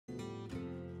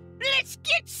Let's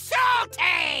get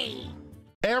salty!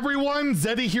 Hey everyone,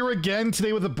 Zeddy here again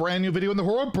today with a brand new video. And the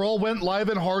Heroic Brawl went live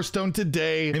in Hearthstone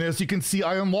today. And as you can see,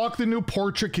 I unlocked the new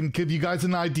portrait, can give you guys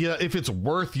an idea if it's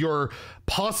worth your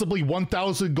possibly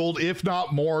 1,000 gold, if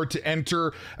not more, to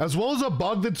enter, as well as a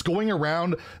bug that's going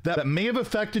around that may have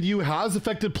affected you, has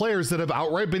affected players that have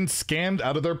outright been scammed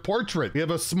out of their portrait. We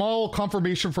have a small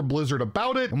confirmation from Blizzard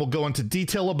about it, and we'll go into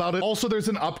detail about it. Also, there's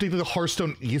an update to the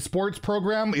Hearthstone esports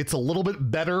program. It's a little bit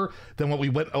better than what we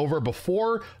went over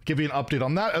before. Give you an update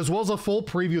on that, as well as a full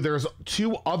preview. There's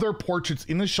 2 other portraits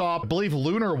in the shop, I believe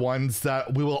lunar ones,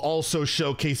 that we will also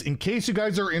showcase in case you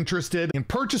guys are interested in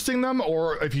purchasing them,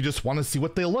 or if you just want to see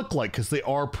what they look like, because they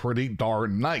are pretty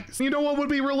darn nice. You know what would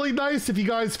be really nice? If you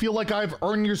guys feel like I've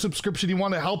earned your subscription, you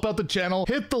want to help out the channel,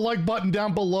 hit the like button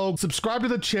down below, subscribe to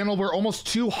the channel. We're almost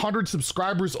 200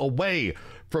 subscribers away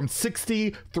from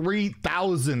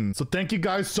 63,000. So thank you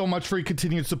guys so much for your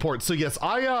continued support. So yes,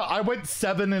 I went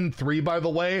 7-3, by the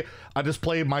way. I just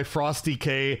played my Frosty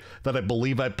K that I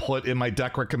believe I put in my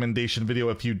deck recommendation video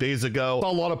a few days ago.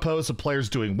 Saw a lot of posts of players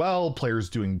doing well, players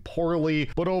doing poorly,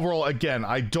 but overall, again,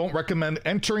 I don't recommend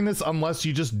entering this unless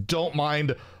you just don't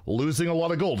mind losing a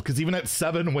lot of gold, because even at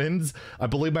 7 wins, I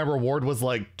believe my reward was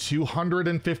like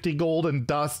 250 gold and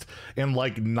dust in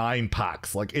like 9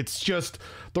 packs. Like, it's just,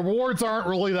 the rewards aren't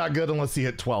really that good unless you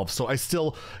hit 12. So I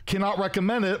still cannot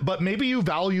recommend it, but maybe you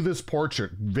value this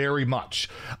portrait very much.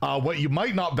 What you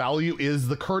might not value is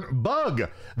the current bug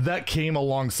that came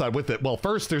alongside with it. Well,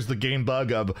 first there's the game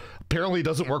bug of apparently it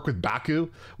doesn't work with Baku.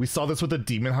 We saw this with the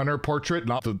Demon Hunter portrait,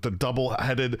 not the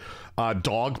double-headed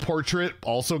dog portrait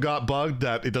also got bugged,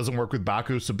 that it doesn't work with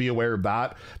Baku, so be aware of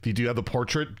that. If you do have the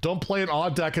portrait, don't play an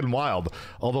odd deck in Wild,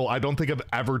 although I don't think I've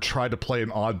ever tried to play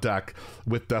an odd deck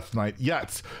with Death Knight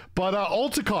yet. But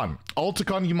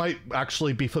Alticon, you might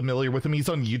actually be familiar with him. He's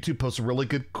on YouTube, posts really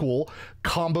good, cool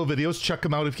combo videos. Check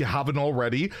him out if you haven't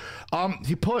already.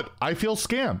 He put, I feel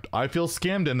scammed. I feel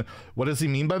scammed. And what does he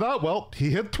mean by that? Well,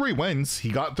 he hit 3 wins. He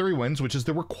got 3 wins, which is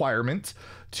the requirement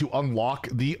to unlock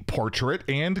the portrait,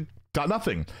 and got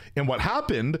nothing. And what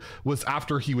happened was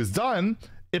after he was done,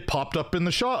 it popped up in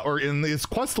the shot or in his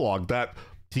quest log that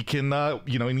he can,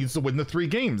 you know, he needs to win the 3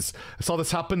 games. I saw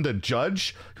this happen to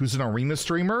Judge, who's an arena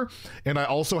streamer, and I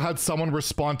also had someone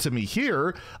respond to me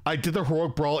here. I did the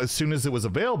Heroic Brawl as soon as it was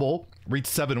available, reached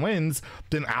 7 wins,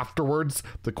 then afterwards,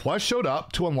 the quest showed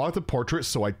up to unlock the portrait,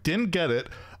 so I didn't get it.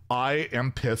 I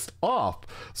am pissed off.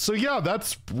 So yeah,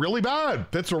 that's really bad.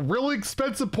 That's a really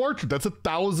expensive portrait. That's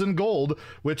 1,000 gold,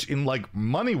 which in like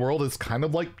money world is kind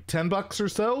of like 10 bucks or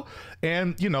so.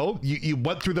 And you know, you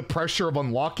went through the pressure of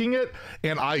unlocking it.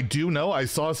 And I do know, I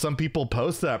saw some people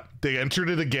post that they entered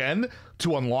it again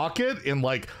to unlock it, and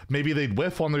like maybe they'd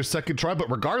whiff on their second try, but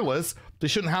regardless, they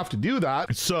shouldn't have to do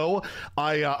that. So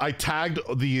I tagged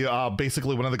the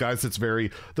basically one of the guys that's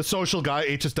the social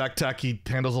guy, HS Deck Tech. He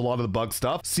handles a lot of the bug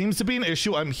stuff. Seems to be an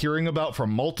issue I'm hearing about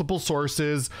from multiple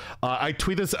sources. I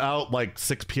tweeted this out like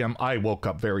 6 p.m. I woke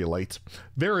up very late,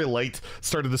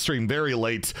 started the stream very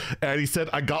late, and he said,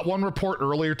 I got one report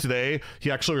earlier today. He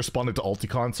actually responded to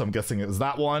Alticon, so I'm guessing it was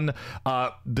that one.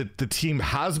 The team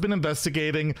has been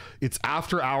investigating. It's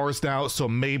after hours now, so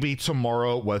maybe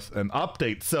tomorrow with an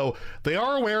update. So they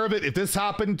are aware of it. If this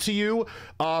happened to you,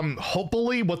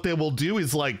 hopefully what they will do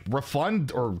is like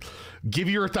refund or give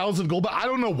you your 1,000 gold, but I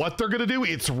don't know what they're gonna do.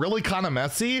 It's really kind of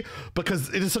messy because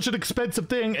it is such an expensive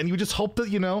thing, and you just hope that,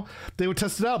 you know, they would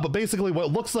test it out. But basically what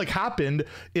it looks like happened,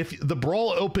 if the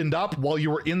Brawl opened up while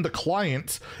you were in the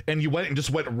client and you went and just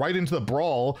went right into the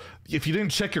Brawl, if you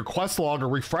didn't check your quest log or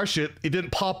refresh it, it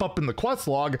didn't pop up in the quest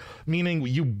log, meaning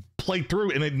you played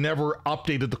through and it never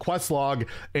updated the quest log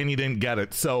and you didn't get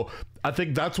it. So I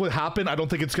think that's what happened. I don't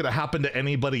think it's going to happen to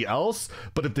anybody else,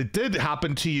 but if it did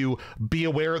happen to you, be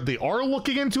aware they are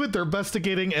looking into it. They're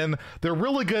investigating, and they're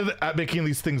really good at making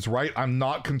these things right. I'm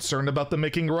not concerned about them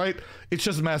making it right. It's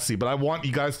just messy, but I want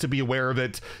you guys to be aware of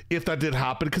it if that did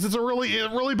happen, because it's a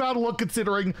really bad look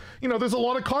considering, you know, there's a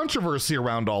lot of controversy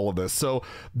around all of this. So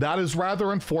that is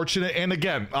rather unfortunate. And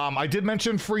again, I did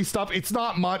mention free stuff. It's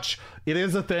not much. It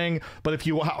is a thing, but if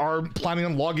you are planning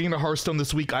on logging into Hearthstone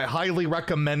this week, I highly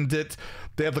recommend it.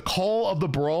 They have the Call of the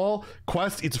Brawl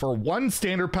quest. It's for 1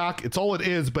 standard pack. It's all it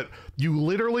is, but you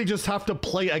literally just have to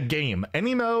play a game.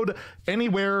 Any mode,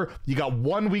 anywhere. You got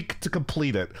 1 week to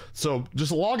complete it. So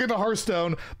just log into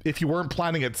Hearthstone if you weren't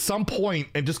planning at some point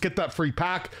and just get that free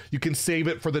pack. You can save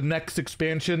it for the next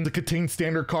expansion to contain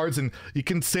standard cards, and you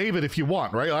can save it if you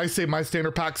want, right? I save my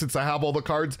standard pack since I have all the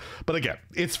cards, but again,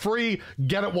 it's free.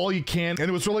 Get it while you can. And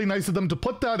it was really nice of them to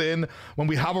put that in when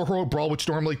we have a Heroic Brawl, which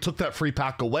normally took that free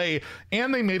pack away. And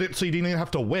and they made it so you didn't even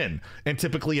have to win. And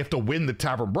typically you have to win the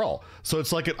Tavern Brawl. So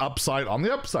it's like an upside on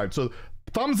the upside. So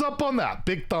thumbs up on that.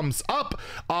 Big thumbs up.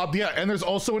 Yeah, and there's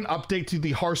also an update to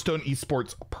the Hearthstone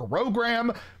esports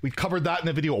program. We covered that in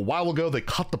a video a while ago. They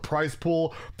cut the prize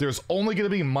pool. There's only going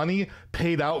to be money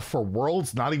paid out for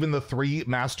Worlds, not even the 3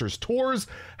 Masters Tours.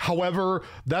 However,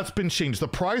 that's been changed. The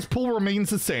prize pool remains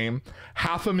the same,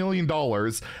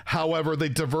 $500,000. However, they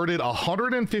diverted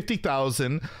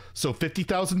 $150,000, so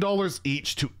 $50,000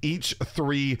 each to each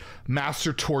 3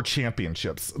 Master Tour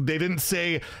championships. They didn't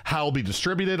say how it'll be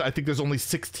distributed. I think there's only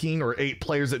 16 or 8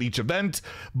 players at each event,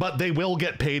 but they will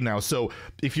get paid now. So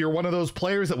if you're one of those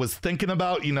players that was thinking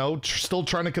about, you know, still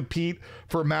trying to compete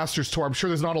for a Masters Tour, I'm sure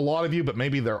there's not a lot of you, but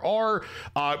maybe there are.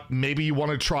 Maybe you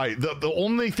want to try. The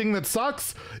only thing that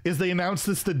sucks is they announced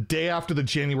this the day after the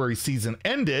January season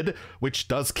ended, which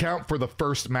does count for the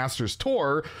first Masters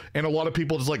Tour. And a lot of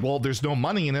people just like, well, there's no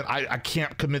money in it. I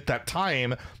can't commit that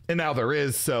time. And now there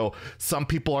is. So some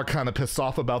people are kind of pissed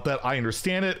off about that. I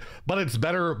understand it, but it's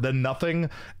better than nothing.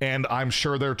 And I'm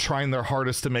sure they're trying their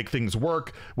hardest to make things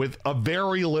work with a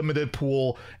very limited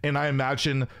pool, and I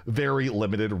imagine very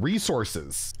limited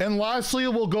resources. And lastly,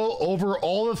 we'll go over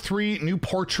all the 3 new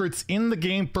portraits in the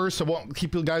game first. I won't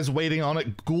keep you guys waiting on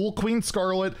it. Ghoul Queen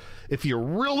Scarlet. If you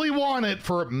really want it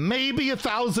for maybe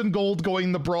 1,000 gold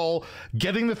going the Brawl,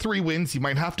 getting the 3 wins, you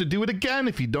might have to do it again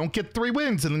if you don't get 3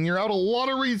 wins, and then you're out a lot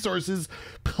of resources.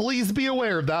 Please be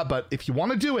aware of that, but if you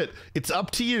want to do it, it's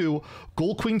up to you.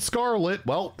 Ghoul Queen Scarlet,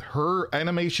 well, her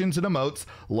animations and emotes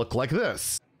look like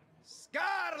this.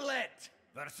 Scarlet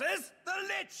versus the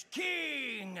Lich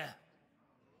King.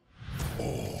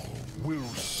 All will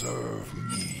serve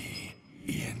me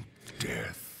in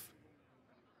death.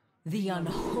 The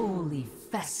unholy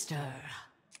fester.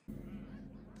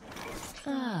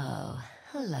 Oh,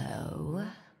 hello.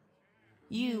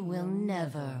 You will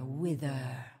never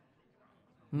wither.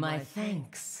 My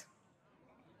thanks.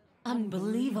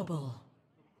 Unbelievable.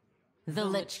 The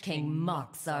Lich King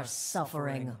mocks our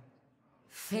suffering.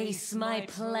 Face my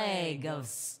plague of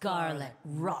scarlet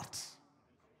rot.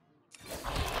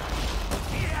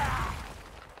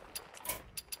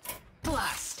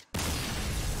 Blast!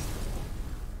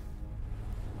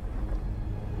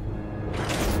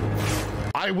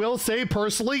 I will say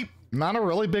personally, not a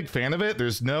really big fan of it.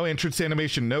 There's no entrance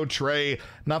animation, no tray,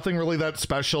 nothing really that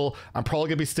special. I'm probably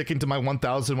gonna be sticking to my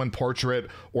 1,001 portrait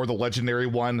or the legendary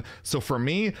one. So for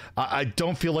me, I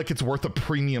don't feel like it's worth a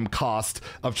premium cost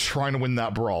of trying to win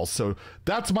that Brawl. So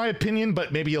that's my opinion,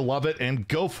 but maybe you love it and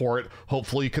go for it.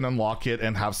 Hopefully you can unlock it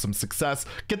and have some success.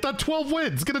 Get that 12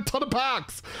 wins, get a ton of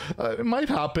packs. It might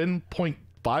happen,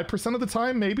 5% of the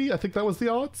time, maybe. I think that was the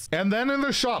odds. And then in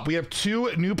the shop, we have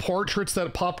 2 new portraits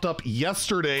that popped up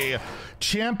yesterday.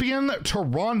 Champion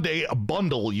Tyrande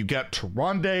bundle. You get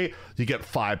Tyrande, you get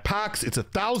 5 packs. It's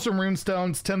 1,000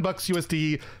 runestones, $10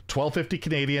 USD, $12.50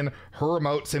 Canadian. Her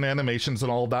emotes and animations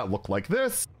and all of that look like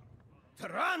this.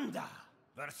 Tyrande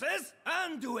versus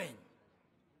Anduin.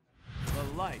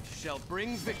 The light shall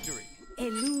bring victory.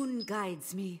 Elune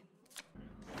guides me.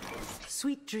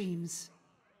 Sweet dreams.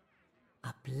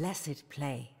 A blessed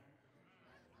play.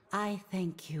 I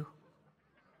thank you.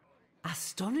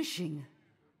 Astonishing.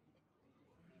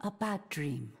 A bad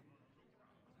dream.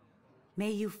 May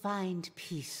you find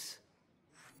peace.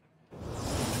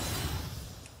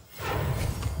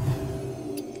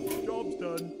 Job's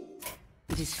done.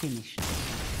 It is finished.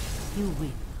 You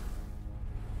win.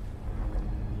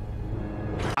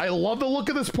 I love the look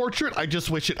of this portrait. I just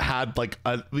wish it had like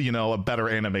a, you know, a better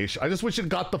animation. I just wish it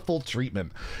got the full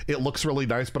treatment. It looks really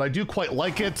nice, but I do quite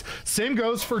like it. Same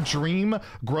goes for Dreamgrove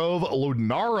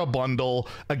Lunara bundle.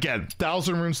 Again,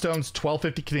 1,000 runestones,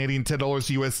 $12.50 Canadian, $10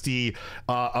 USD.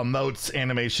 Emotes,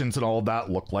 animations, and all of that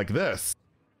look like this.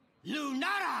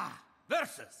 Lunara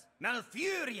versus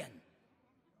Malfurion.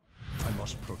 I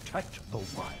must protect the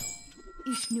wild.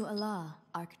 Ishnu Allah,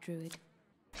 Archdruid.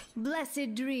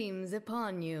 Blessed dreams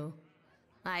upon you.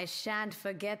 I shan't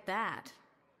forget that.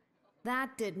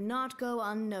 That did not go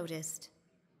unnoticed.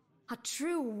 A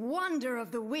true wonder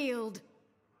of the Weald.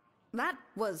 That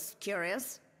was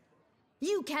curious.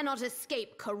 You cannot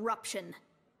escape corruption.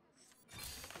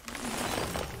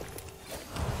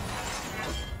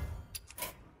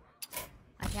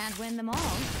 I can't win them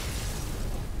all.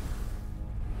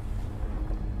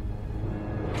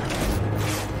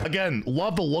 again,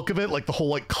 love the look of it, like the whole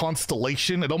like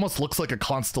constellation. It almost looks like a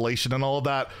constellation and all of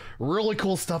that. Really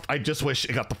cool stuff. I just wish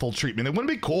it got the full treatment. It wouldn't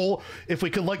be cool if we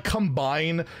could like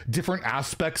combine different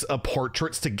aspects of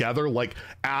portraits together, like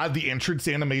add the entrance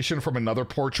animation from another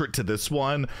portrait to this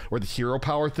one, or the hero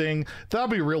power thing.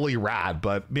 That'd be really rad,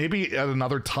 but maybe at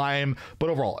another time. But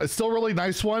overall, it's still a really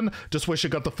nice one. Just wish it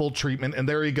got the full treatment. And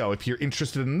there you go. If you're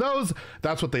interested in those,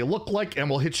 that's what they look like. And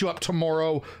we'll hit you up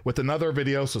tomorrow with another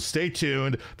video, so stay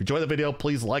tuned. If you enjoyed the video,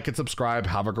 please like and subscribe.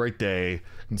 Have a great day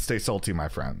and stay salty, my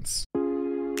friends.